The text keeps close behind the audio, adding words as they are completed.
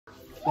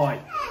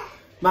Right.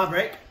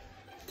 Maverick,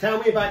 tell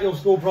me about your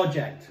school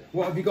project.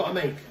 What have you got to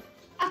make?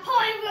 A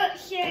pirate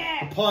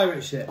ship! A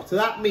pirate ship. So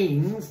that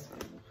means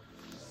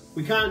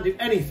we can't do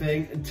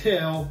anything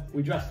until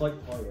we dress like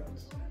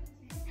pirates.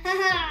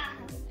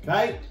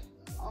 Okay?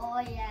 Oh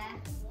yeah.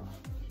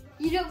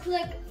 You look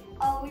like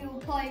a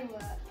real pirate.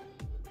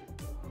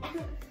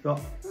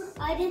 Stop.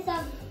 I just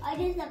have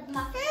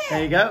my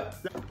There you go.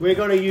 We're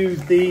going to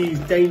use these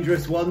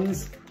dangerous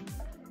ones.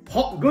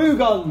 Hot glue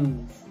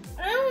guns.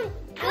 I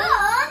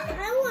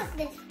want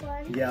this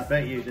one. Yeah, I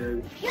bet you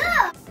do.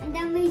 Yeah. And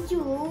then we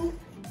draw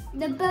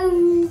the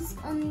bones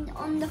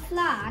on the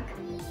flag.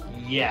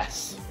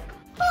 Yes.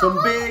 Some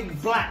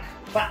big black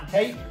fat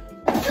tape.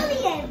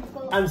 Brilliant.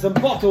 And some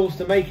bottles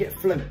to make it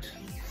float.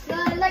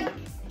 Like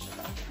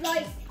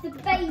the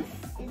base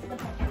is the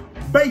bottom.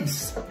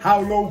 Base! How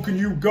low can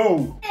you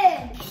go?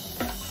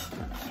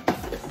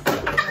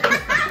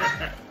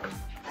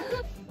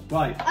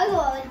 Right. I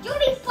got a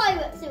Johnny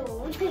Pirate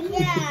sword.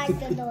 Yeah.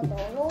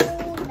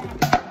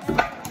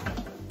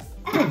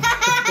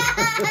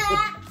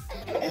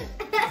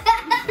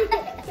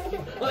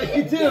 What are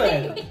you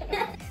doing?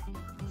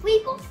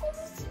 3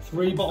 bottles.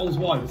 3 bottles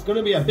wide. It's going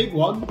to be a big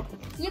one.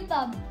 Yep,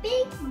 a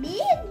big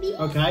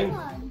Okay.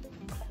 one.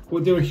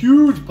 We'll do a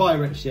huge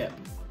pirate ship.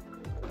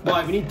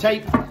 Right, we need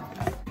tape.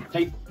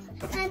 Tape.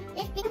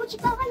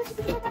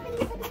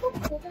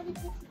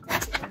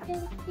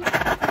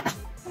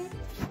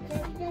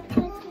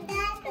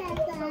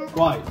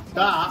 Right,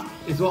 that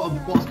is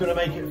what's going to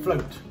make it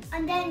float.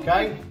 And then.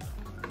 Okay?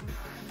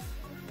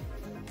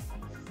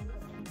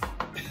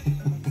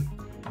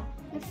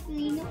 Let's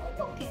clean up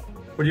the pocket.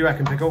 What do you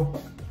reckon,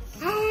 Pickle?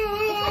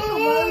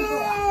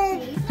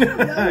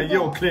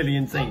 You're clearly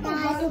insane.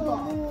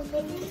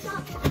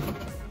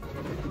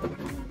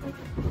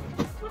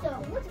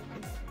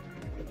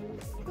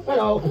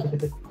 Hello.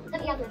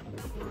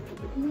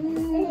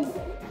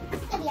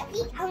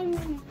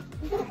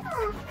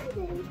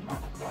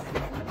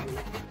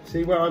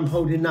 See where I'm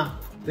holding that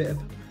bit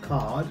of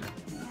card?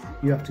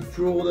 You have to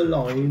draw the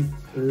line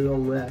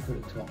along there to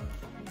the top.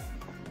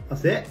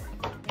 That's it.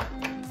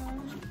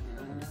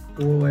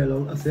 All the way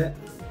along, that's it.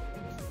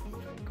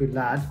 Good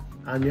lad.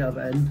 And the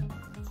other end.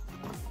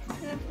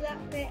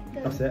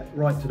 That's it,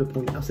 right to the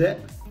point, that's it.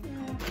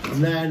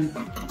 And then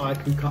I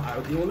can cut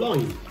out your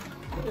line.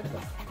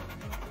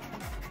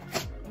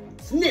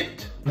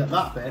 Snipped!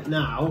 That bit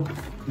now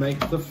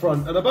makes the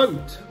front of the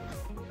boat.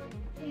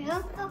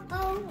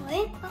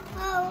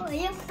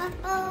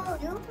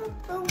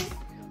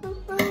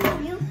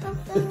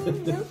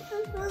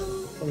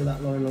 Follow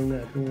that line along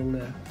there, come along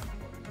there.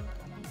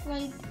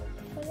 Like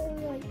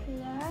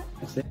that.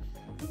 That's it.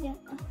 Yeah.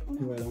 All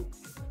the way along.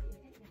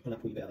 And I'll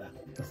put you there.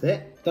 That's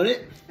it. Done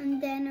it?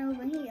 And then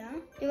over here,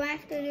 do I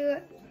have to do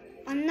it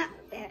on that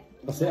bit?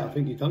 That's it, I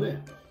think you've done it.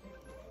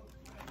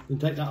 You can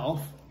take that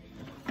off.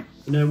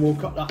 And then we'll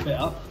cut that bit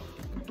up.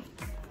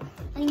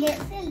 And get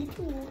the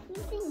little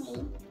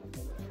thingy.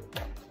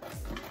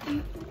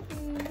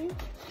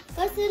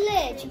 Where's the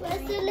lid?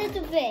 Where's the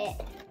little bit?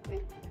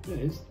 There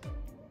it is.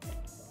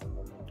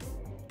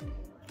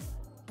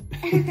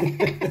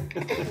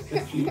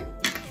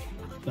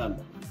 Done.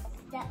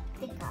 That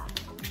sticker.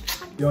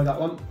 You like that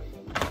one?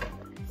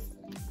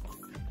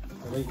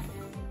 Ready?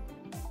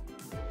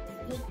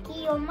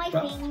 Sticky on my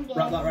fingers.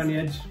 Wrap that around the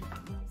edge.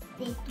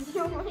 Sticky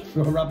on my fingers.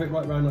 Wrap it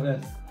right round like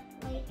this.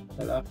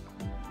 Like that.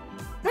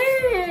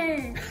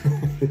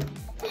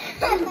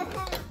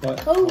 Right,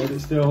 hold it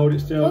still, hold it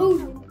still.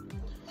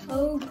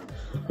 Hold.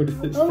 Hold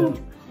it still.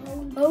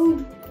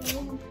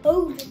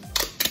 Hold.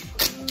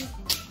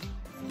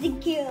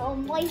 Sticky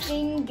on my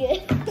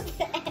fingers.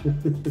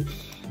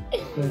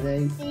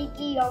 Ready?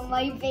 Sticky on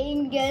my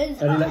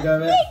fingers. Ready, let go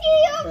of it.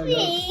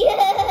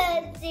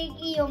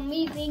 Sticky on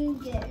me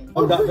fingers.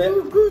 Hold that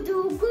bit. Good.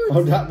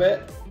 Hold that bit.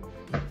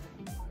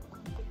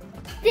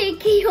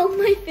 Sticky on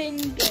my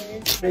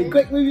fingers. Hey,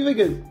 quick, move your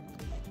fingers.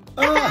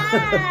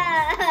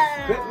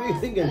 Ah! Quick, move your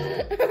fingers.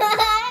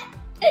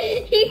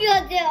 He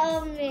got it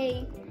on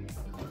me.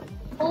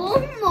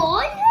 On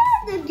my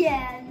head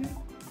again.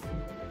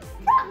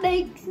 That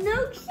makes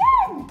no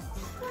sense.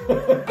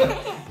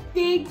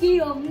 Sticky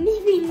on my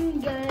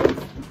fingers.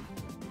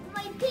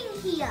 My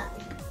pinky up.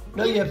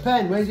 No, your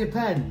pen. Where's your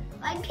pen?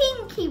 My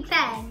pinky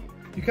pen.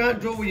 You can't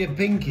draw with your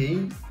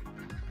pinky.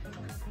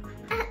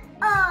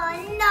 Oh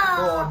no.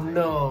 Oh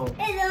no.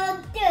 It's all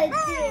dirty.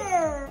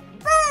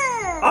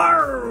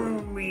 Arr,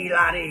 me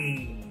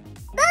laddie.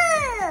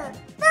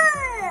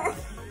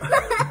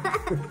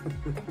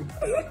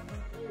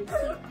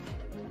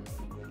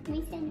 We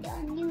send it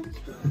on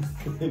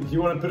YouTube. Do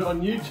you want to put it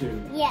on YouTube?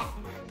 Yeah.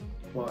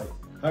 Right.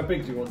 How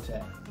big do you want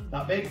it?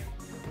 That big?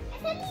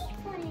 It's a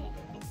leaf on it.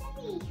 It's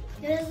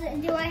a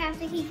leaf. Do I have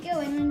to keep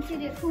going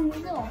until it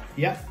falls off?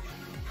 Yep.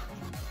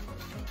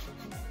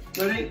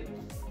 Ready?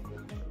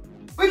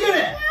 We did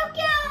it!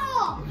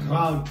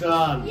 Well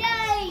done.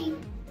 Yay!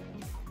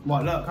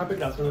 Right, look how big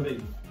that's going to be.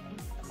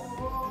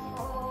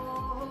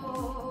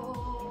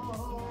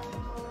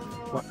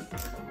 Right.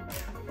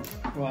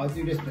 Well, I'll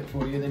do this bit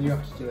for you, then you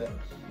have to do it.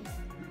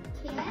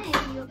 Okay.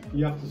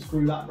 You have to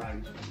screw that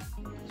round.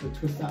 So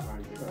twist that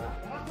round. Like that.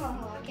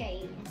 Oh,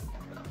 okay.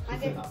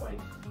 Twist it that way.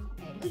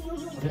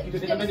 Okay, you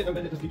just don't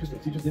bend it, just twist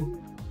it. You just in.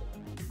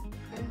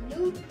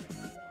 Loop.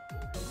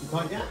 You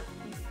can't yet?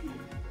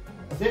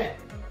 That's it.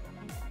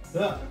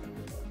 Look.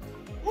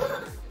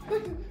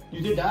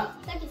 You did that.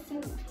 That is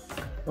smooth.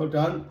 Well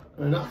done.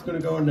 And that's going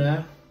to go on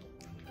there.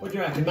 What do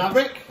you reckon,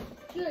 Maverick?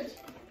 Good.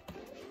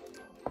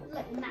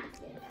 Look,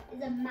 massive.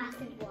 It's a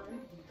massive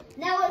one.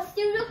 Now let's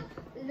do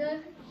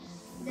the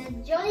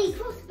Jolly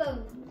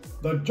Crossbones.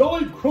 The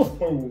Jolly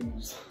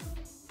Crossbones.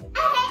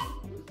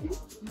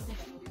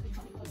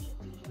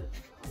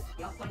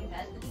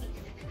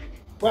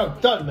 Well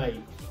done,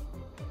 mate.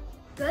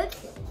 Good.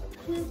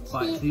 Right,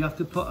 so you have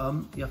to put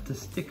them, you have to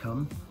stick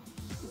them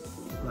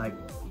like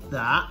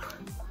that,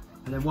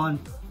 and then one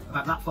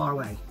about that far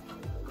away.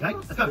 Okay,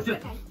 let's go, let's do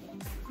it.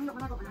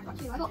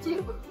 Okay. I got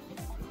two.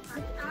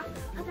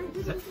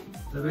 That's it.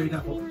 So really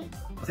careful.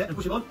 That's it, and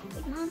push it on.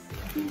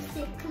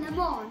 Stick them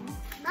on.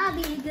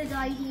 That'd be a good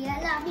idea.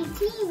 That'd be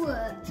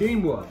teamwork.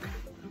 Teamwork.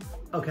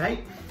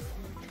 Okay.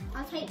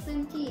 I'll take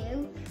them to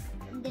you,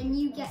 and then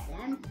you get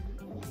them,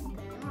 and then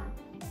put them on.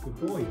 Good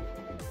boy.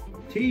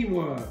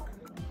 Teamwork.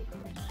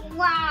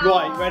 Wow.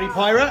 Right, ready,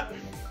 pirate?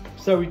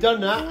 So we've done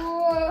that.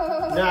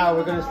 Whoa. Now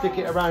we're going to stick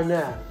it around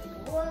there.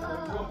 Whoa.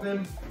 Drop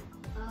him.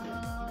 Oh,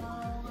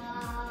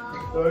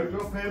 wow. So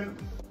drop him.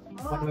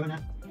 Oh.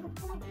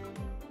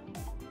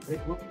 Ready,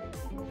 come on.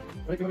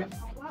 Ready, come on.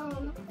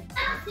 Wow.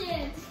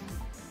 Massive.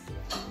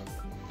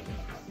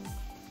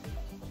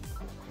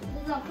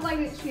 This is our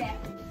pirate ship.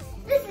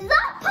 This is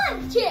our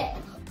pirate ship.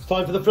 It's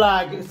time for the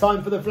flag. It's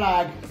time for the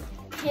flag.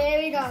 Here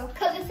we go.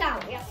 Cut this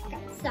out. We have to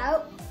cut this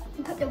out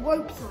and put the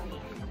ropes on it.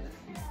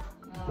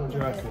 What do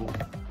you reckon?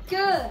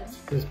 Good.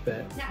 This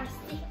bit. Now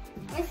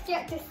let's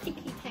get the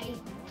sticky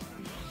tape.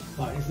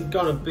 Right, this is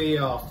gonna be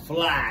our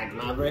flag,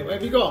 Maverick. Where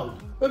have you gone?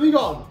 Where have you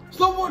gone?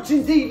 Stop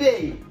watching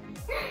TV!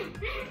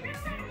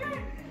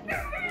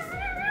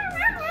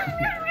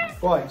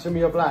 Right, show me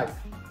your flag.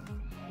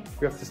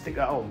 We have to stick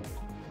that on.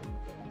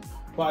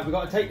 Right, we've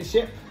got to take the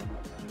ship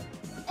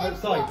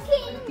outside.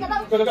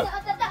 Go, go, go.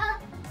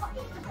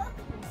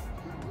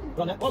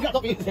 Right now. Oh, God,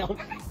 stop being down.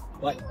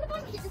 Right.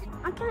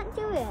 I can't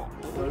do it.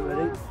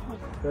 Ready?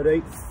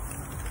 Ready?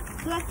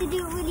 Do I have to do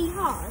it really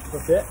hard?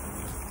 That's it.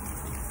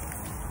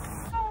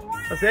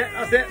 That's it.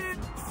 That's it.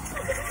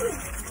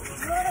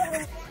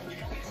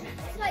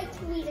 It's like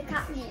to be the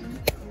captain.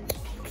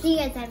 He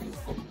has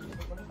everything.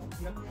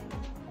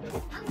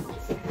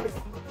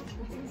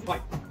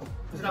 Right.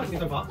 This is everything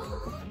so far.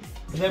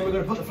 And then we're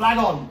going to put the flag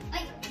on.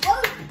 Like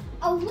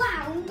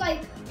around,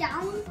 like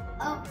down,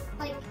 up,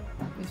 like.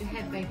 With your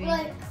head, baby.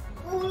 Like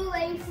all the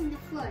way from the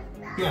front.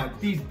 Yeah,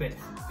 these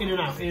bits. In and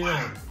out, in and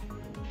out.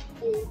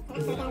 What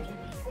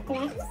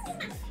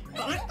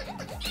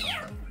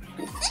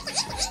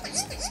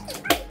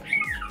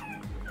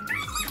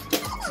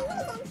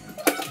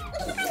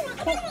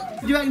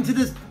do you reckon to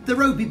the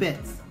ropey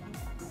bits?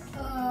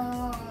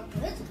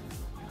 Good.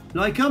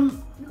 Like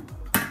them?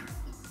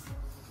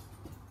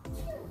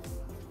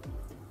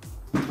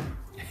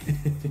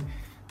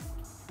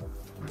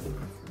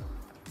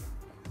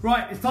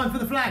 Right, it's time for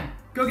the flag.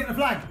 Go get the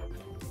flag.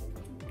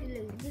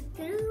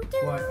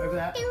 Right, over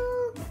there.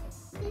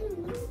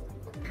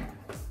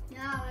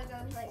 Now I go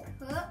like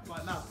hook.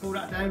 Right, now pull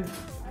that down.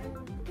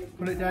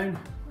 Pull it down.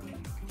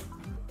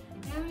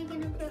 I'm only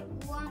gonna put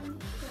one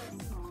person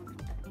on.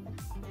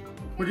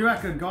 What do you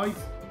reckon, guys?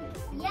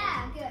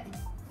 Yeah, good.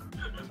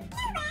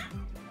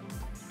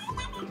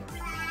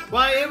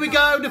 Right, here we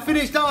go, the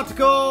finished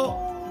article.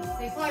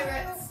 Say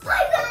pirates.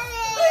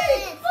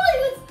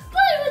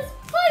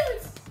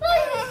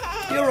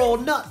 You're all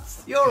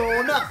nuts. You're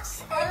all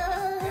nuts. I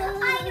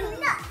know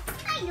nuts.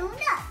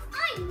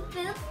 I'm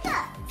full of nuts.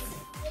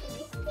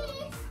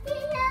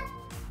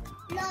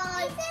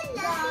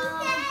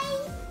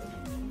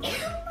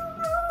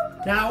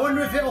 Now, I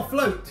wonder if it'll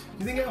float. Do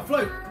you think it'll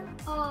float?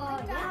 Oh,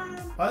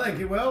 yeah. I think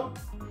it will.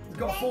 It's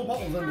got 4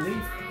 bottles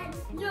underneath.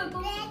 No,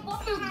 but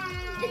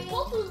it's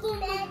bottles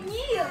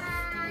underneath.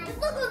 It's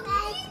not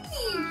underneath.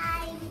 It's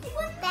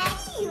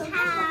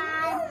underneath.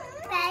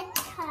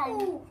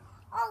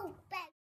 Oh, bed.